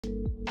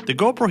The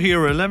GoPro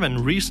Hero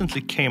 11 recently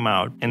came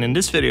out, and in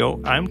this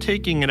video I'm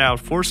taking it out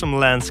for some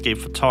landscape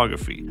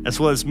photography, as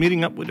well as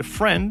meeting up with a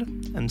friend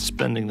and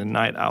spending the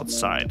night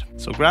outside.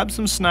 So grab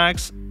some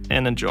snacks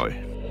and enjoy.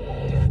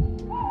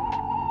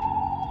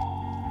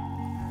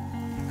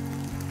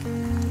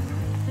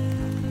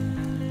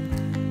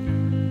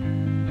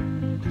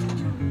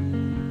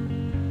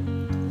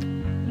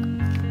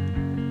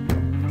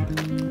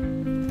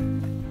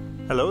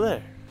 Hello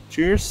there.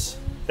 Cheers.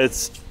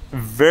 It's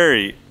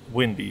very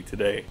windy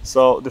today.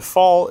 So the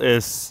fall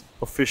is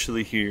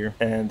officially here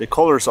and the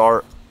colors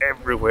are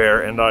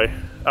everywhere and I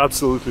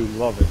absolutely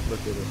love it.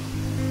 Look at it.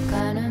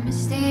 Kinda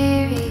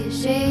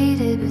mysterious,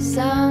 shaded with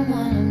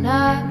someone I'm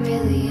not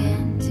really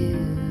into.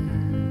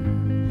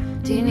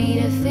 Do you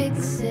need to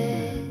fix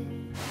it?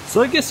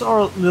 So I guess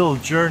our little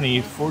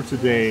journey for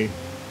today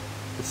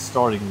is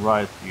starting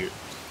right here.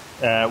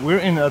 We're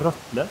in Olle.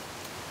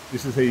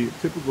 This is a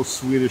typical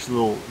Swedish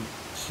little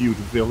cute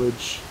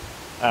village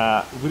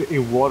with a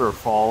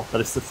waterfall. That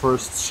is the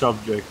first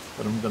subject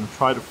that I'm gonna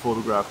try to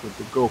photograph with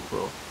the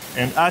GoPro.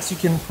 And as you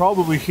can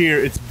probably hear,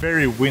 it's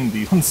very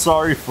windy. I'm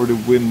sorry for the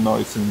wind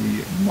noise in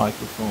the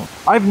microphone.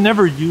 I've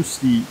never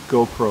used the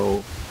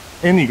GoPro,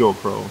 any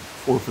GoPro,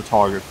 for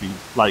photography,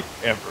 like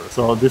ever.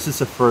 So this is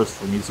a first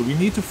for me. So we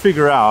need to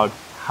figure out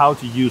how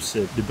to use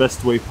it the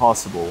best way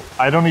possible.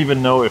 I don't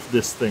even know if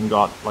this thing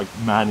got like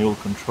manual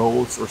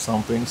controls or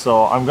something.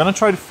 So I'm gonna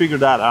try to figure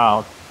that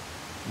out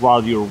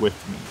while you're with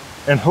me.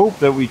 And hope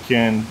that we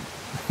can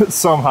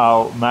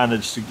somehow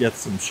manage to get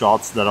some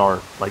shots that are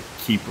like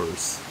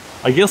keepers.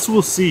 I guess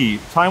we'll see.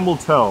 Time will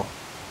tell.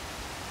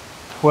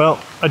 Well,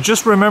 I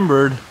just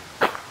remembered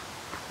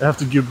I have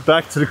to get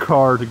back to the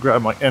car to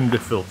grab my ND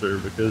filter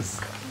because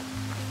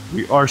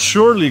we are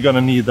surely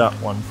gonna need that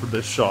one for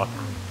this shot.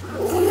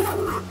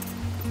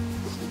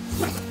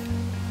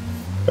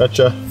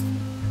 Gotcha.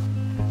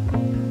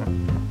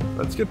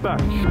 Let's get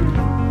back.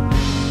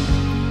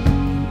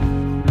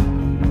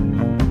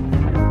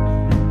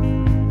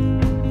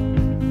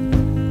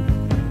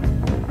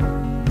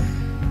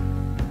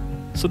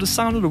 So the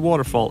sound of the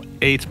waterfall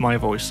ate my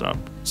voice up,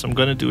 so I'm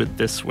gonna do it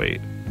this way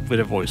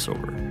with a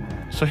voiceover.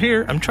 So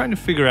here I'm trying to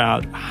figure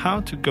out how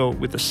to go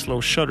with a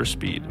slow shutter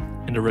speed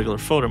in the regular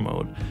photo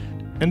mode,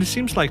 and it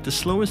seems like the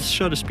slowest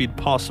shutter speed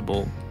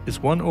possible is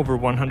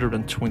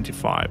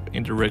 1/125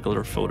 in the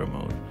regular photo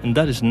mode, and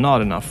that is not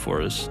enough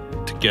for us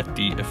to get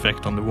the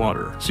effect on the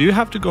water. So you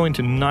have to go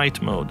into night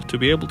mode to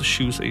be able to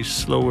choose a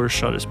slower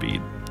shutter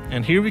speed,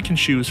 and here we can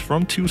choose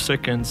from 2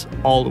 seconds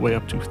all the way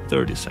up to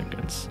 30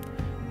 seconds.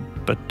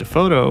 But the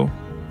photo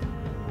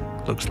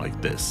looks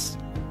like this.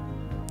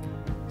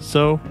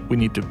 So we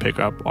need to pick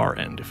up our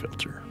ND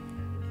filter.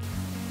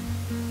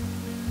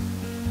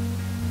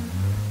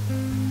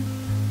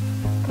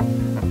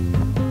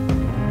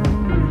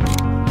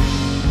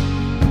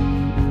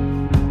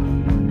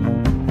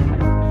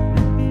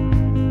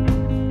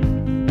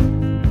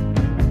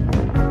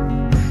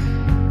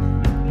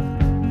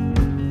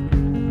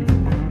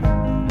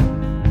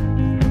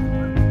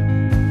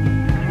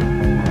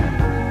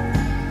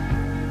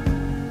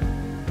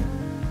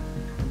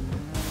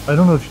 I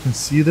don't know if you can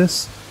see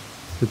this,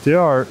 but there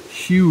are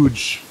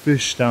huge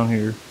fish down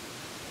here.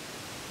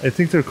 I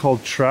think they're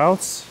called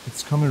trouts.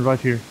 It's coming right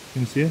here.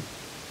 Can you see it?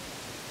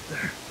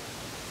 There.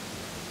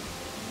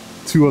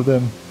 2 of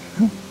them.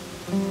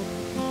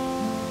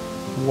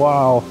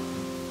 Wow.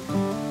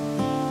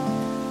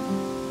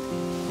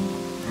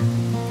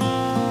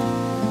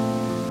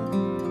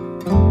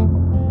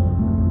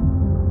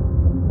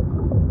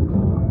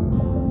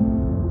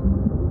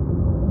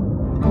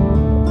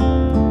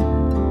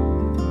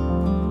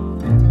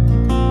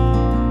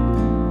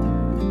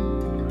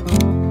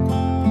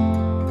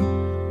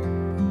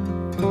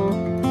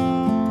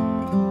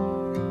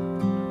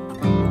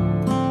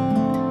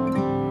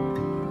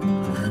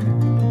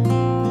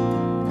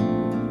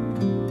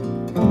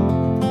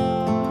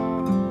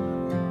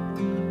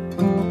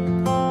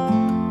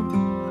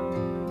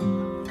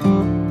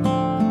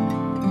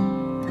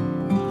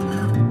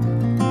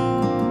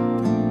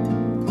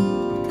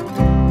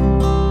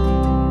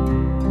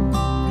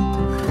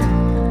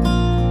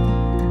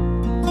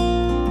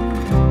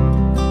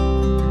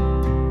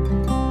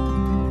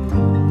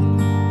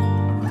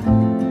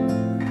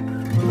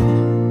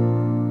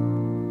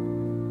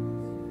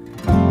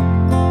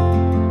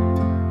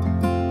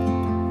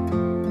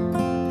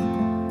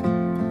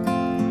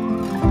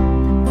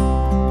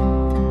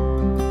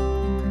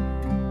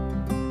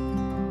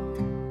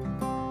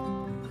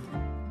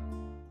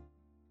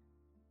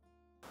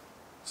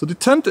 So the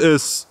tent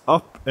is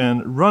up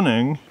and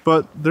running,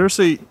 but there's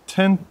a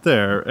tent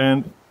there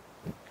and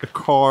a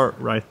car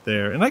right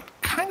there. And I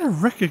kind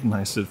of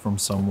recognize it from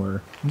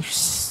somewhere. I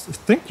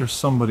think there's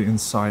somebody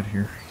inside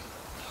here.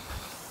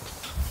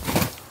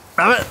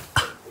 Hi!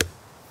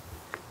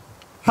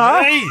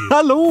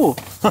 Hallå!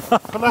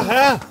 Kolla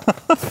här!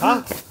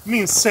 Ha?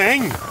 Min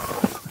säng!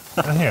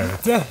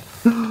 Här.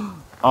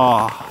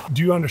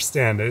 Do you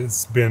understand?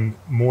 It's been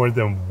more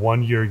than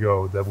 1 year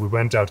ago that we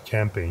went out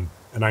camping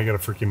and I got a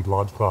freaking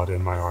blood clot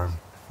in my arm.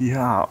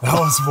 Yeah. That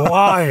was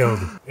wild.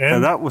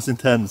 And that was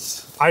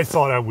intense. I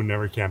thought I would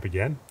never camp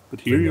again.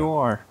 But here you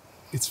are.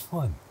 It's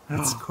fun.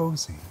 It's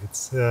cozy.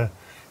 It's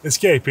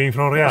escaping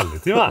from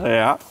reality.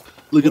 Yeah.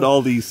 Look at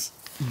all these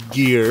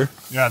gear.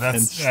 Yeah,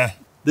 that's...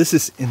 This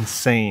is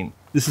insane.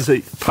 This is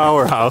a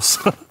powerhouse.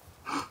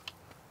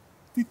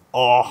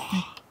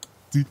 Oh.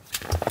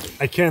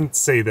 I can't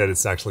say that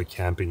it's actually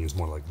camping. It's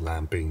more like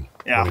glamping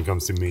when it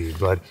comes to me.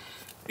 But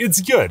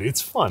it's good.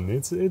 It's fun.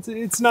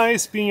 It's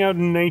nice being out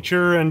in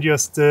nature and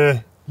just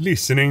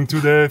listening to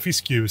the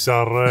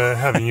fiskgjusar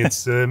having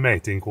its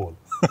mating call.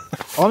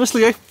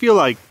 Honestly, I feel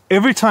like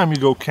every time you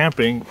go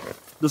camping,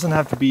 it doesn't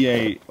have to be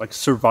a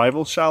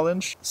survival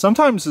challenge.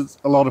 Sometimes it's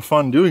a lot of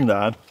fun doing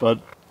that,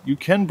 but you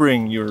can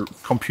bring your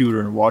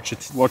computer and watch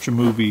a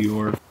movie,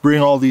 or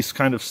bring all these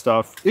kind of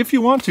stuff if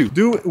you want to.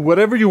 Do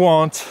whatever you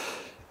want,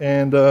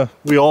 and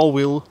we all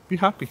will be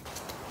happy.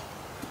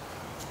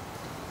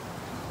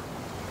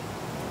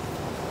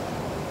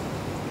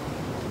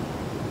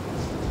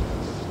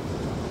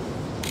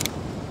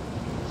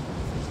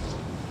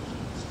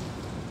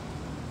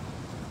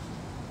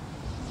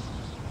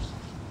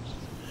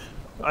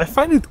 I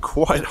find it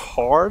quite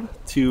hard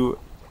to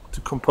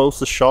compose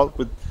the shot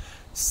with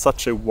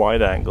such a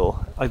wide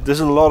angle. Like,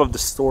 there's a lot of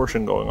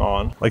distortion going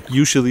on. Like,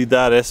 usually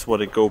that is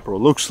what a GoPro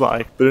looks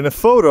like, but in a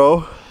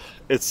photo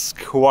it's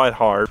quite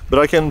hard. But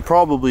I can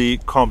probably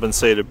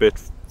compensate a bit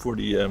for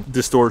the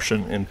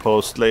distortion in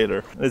post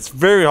later. It's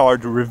very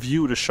hard to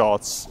review the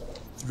shots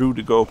through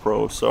the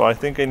GoPro, so I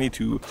think I need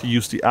to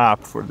use the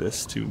app for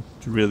this to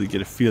really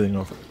get a feeling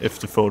of if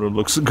the photo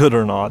looks good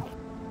or not.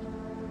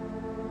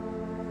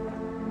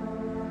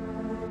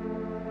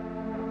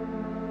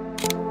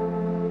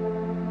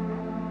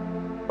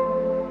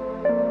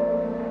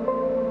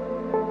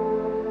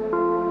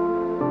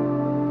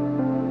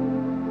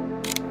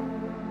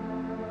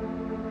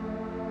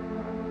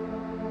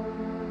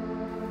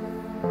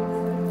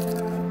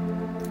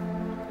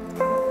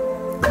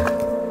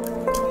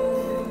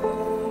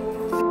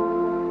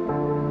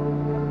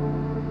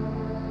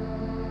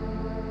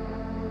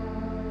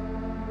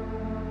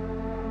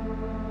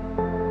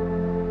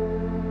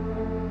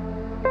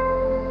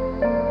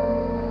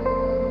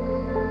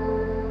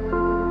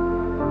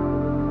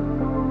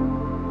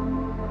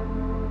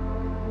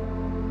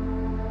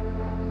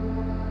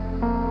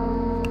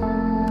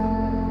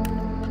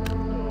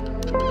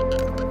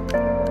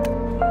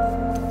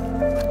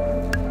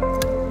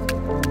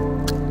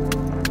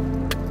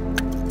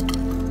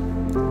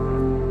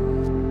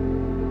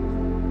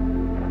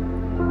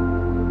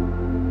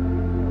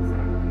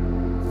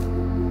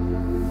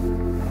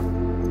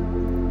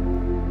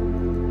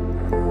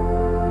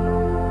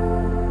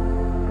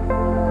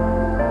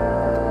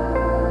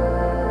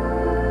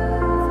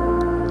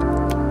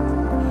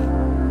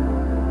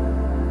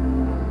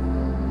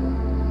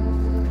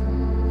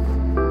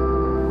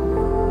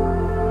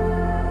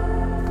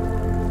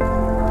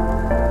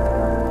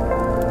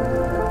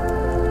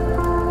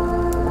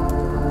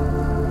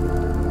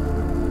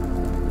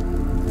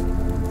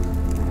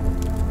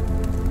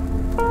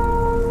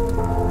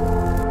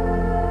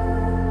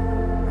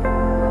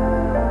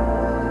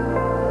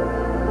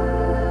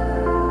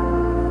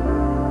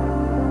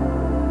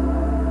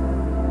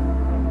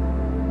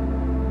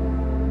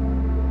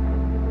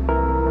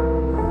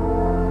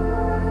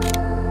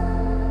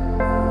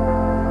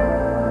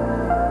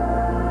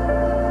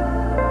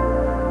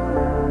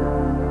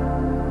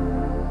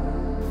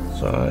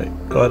 So I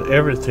got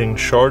everything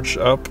charged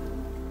up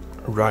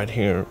right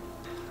here.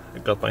 I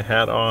got my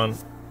hat on.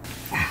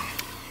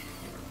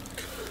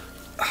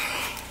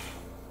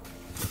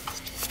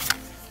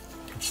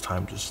 It's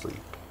time to sleep.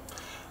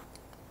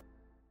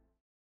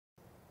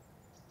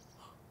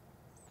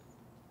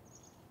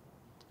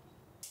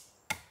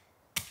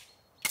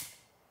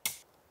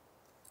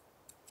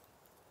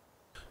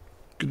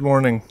 Good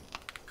morning.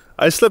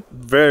 I slept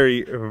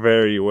very,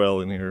 very well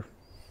in here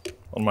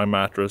on my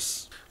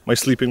mattress. My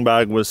sleeping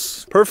bag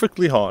was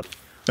perfectly hot.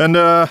 And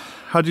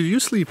how did you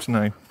sleep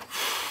tonight?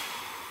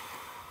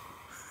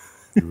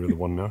 You really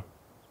want to know?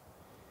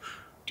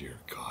 Dear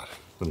God.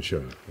 Let me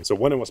show you. So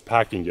when I was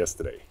packing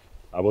yesterday,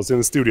 I was in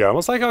the studio. I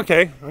was like,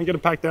 okay, I'm gonna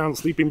pack down the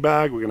sleeping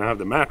bag. We're gonna have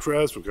the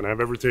mattress. We're gonna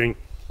have everything.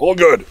 All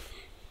good.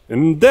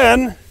 And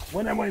then,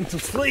 when I went to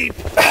sleep,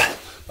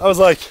 I was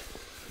like,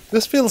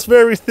 this feels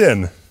very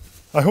thin.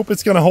 I hope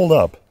it's gonna hold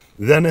up.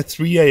 Then at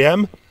 3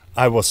 a.m.,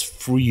 I was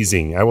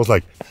freezing. I was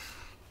like,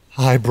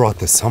 I brought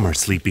the summer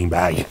sleeping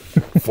bag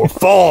for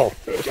fall.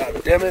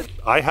 God damn it.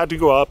 I had to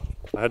go up.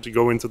 I had to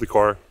go into the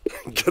car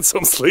and get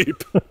some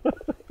sleep.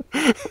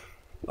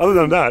 Other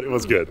than that, it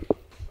was good.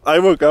 I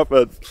woke up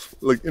at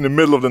in the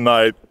middle of the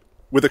night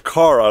with a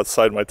car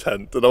outside my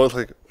tent, and I was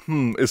like,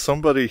 is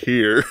somebody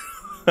here?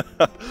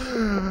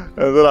 And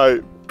then I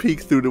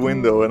peeked through the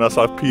window and I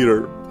saw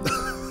Peter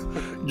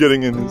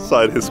getting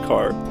inside his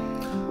car.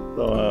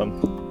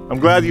 So I'm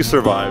glad you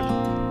survived.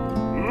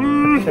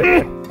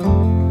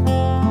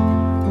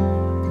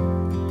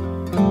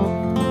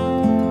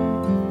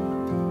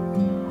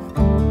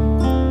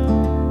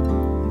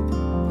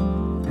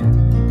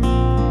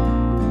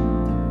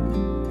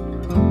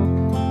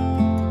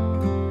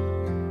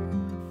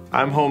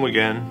 I'm home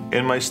again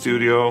in my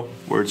studio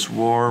where it's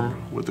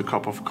warm with a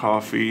cup of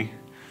coffee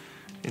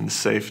in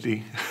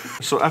safety.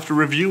 So after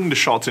reviewing the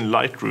shots in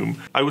Lightroom,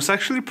 I was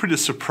actually pretty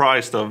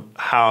surprised of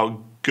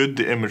how good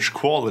the image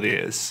quality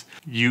is.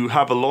 You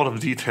have a lot of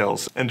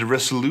details and the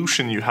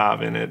resolution you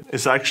have in it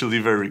is actually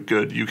very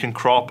good. You can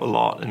crop a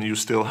lot and you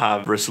still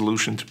have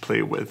resolution to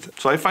play with.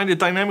 So I find the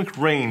dynamic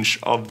range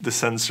of the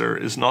sensor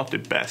is not the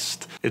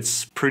best.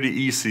 It's pretty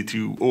easy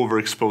to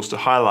overexpose the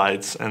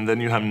highlights and then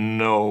you have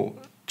no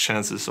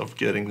chances of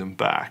getting them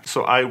back.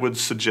 So I would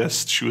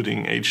suggest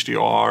shooting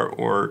HDR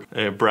or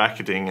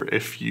bracketing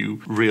if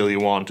you really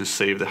want to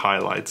save the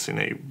highlights in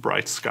a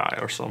bright sky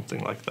or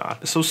something like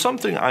that. So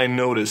something I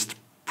noticed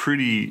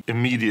pretty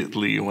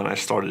immediately when I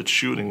started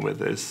shooting with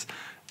this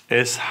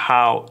is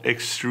how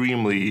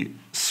extremely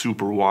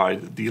super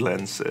wide the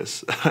lens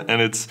is. And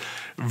it's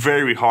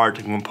very hard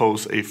to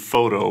compose a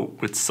photo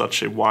with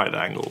such a wide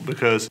angle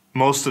because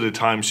most of the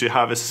times you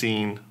have a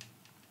scene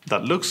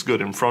that looks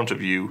good in front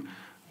of you,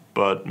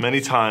 but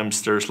many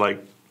times there's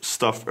like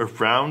stuff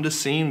around the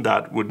scene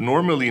that would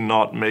normally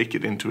not make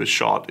it into a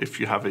shot if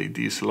you have a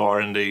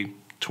DSLR and a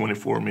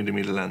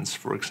 24mm lens,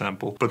 for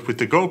example. But with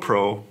the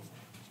GoPro,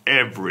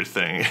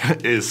 everything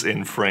is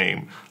in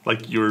frame,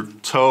 like your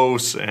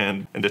toes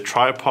and the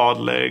tripod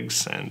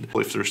legs, and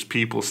if there's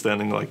people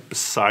standing like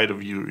beside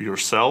of you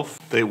yourself,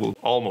 they will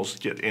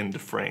almost get in the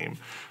frame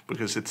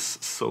because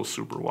it's so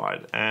super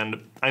wide.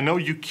 And I know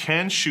you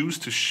can choose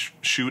to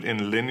shoot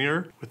in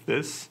linear with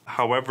this,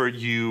 however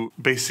you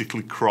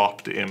basically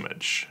crop the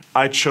image.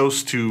 I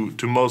chose to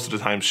most of the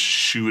time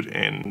shoot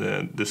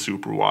in the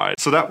super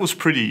wide, so that was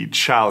pretty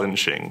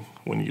challenging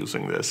when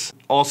using this.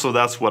 Also,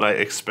 that's what I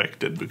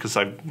expected because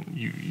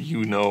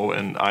you know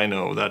and I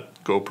know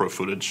that GoPro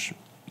footage,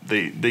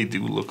 they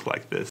do look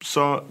like this.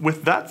 So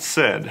with that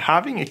said,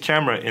 having a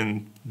camera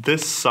in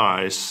this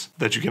size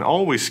that you can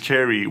always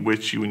carry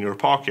with you in your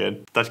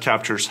pocket, that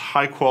captures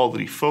high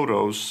quality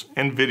photos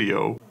and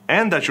video,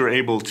 and that you're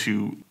able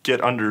to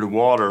get under the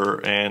water,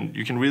 and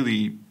you can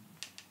really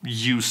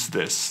use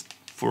this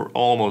for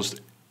almost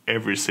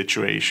every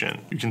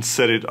situation. You can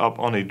set it up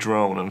on a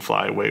drone and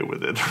fly away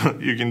with it.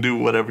 You can do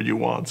whatever you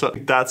want. So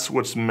that's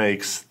what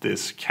makes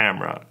this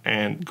camera,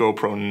 and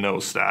GoPro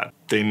knows that.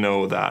 They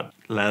know that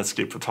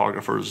landscape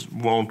photographers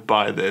won't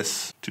buy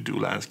this to do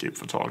landscape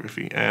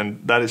photography,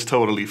 and that is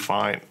totally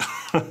fine.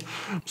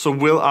 So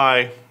will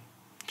I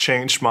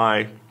change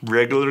my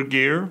regular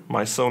gear,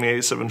 my Sony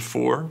a7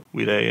 IV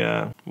with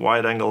a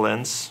wide angle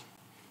lens,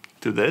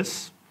 to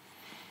this?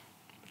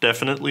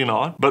 Definitely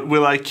not. But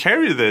will I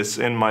carry this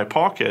in my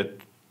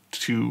pocket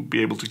to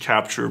be able to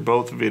capture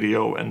both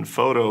video and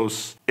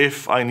photos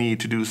if I need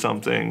to do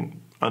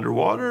something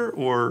underwater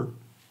or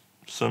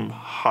some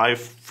high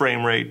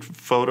frame rate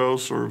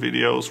photos or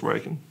videos where I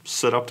can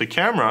set up the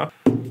camera?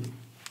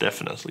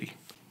 Definitely.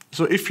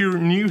 So if you're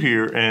new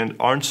here and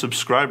aren't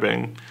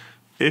subscribing,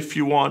 if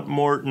you want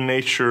more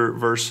nature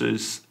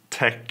versus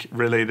tech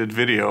related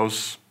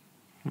videos,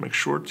 make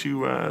sure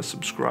to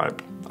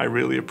subscribe. I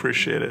really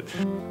appreciate it.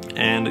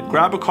 And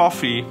grab a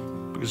coffee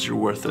because you're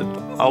worth it.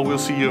 I will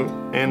see you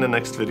in the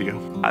next video.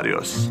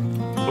 Adios.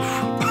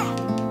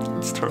 Oof.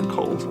 It's turned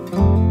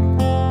cold.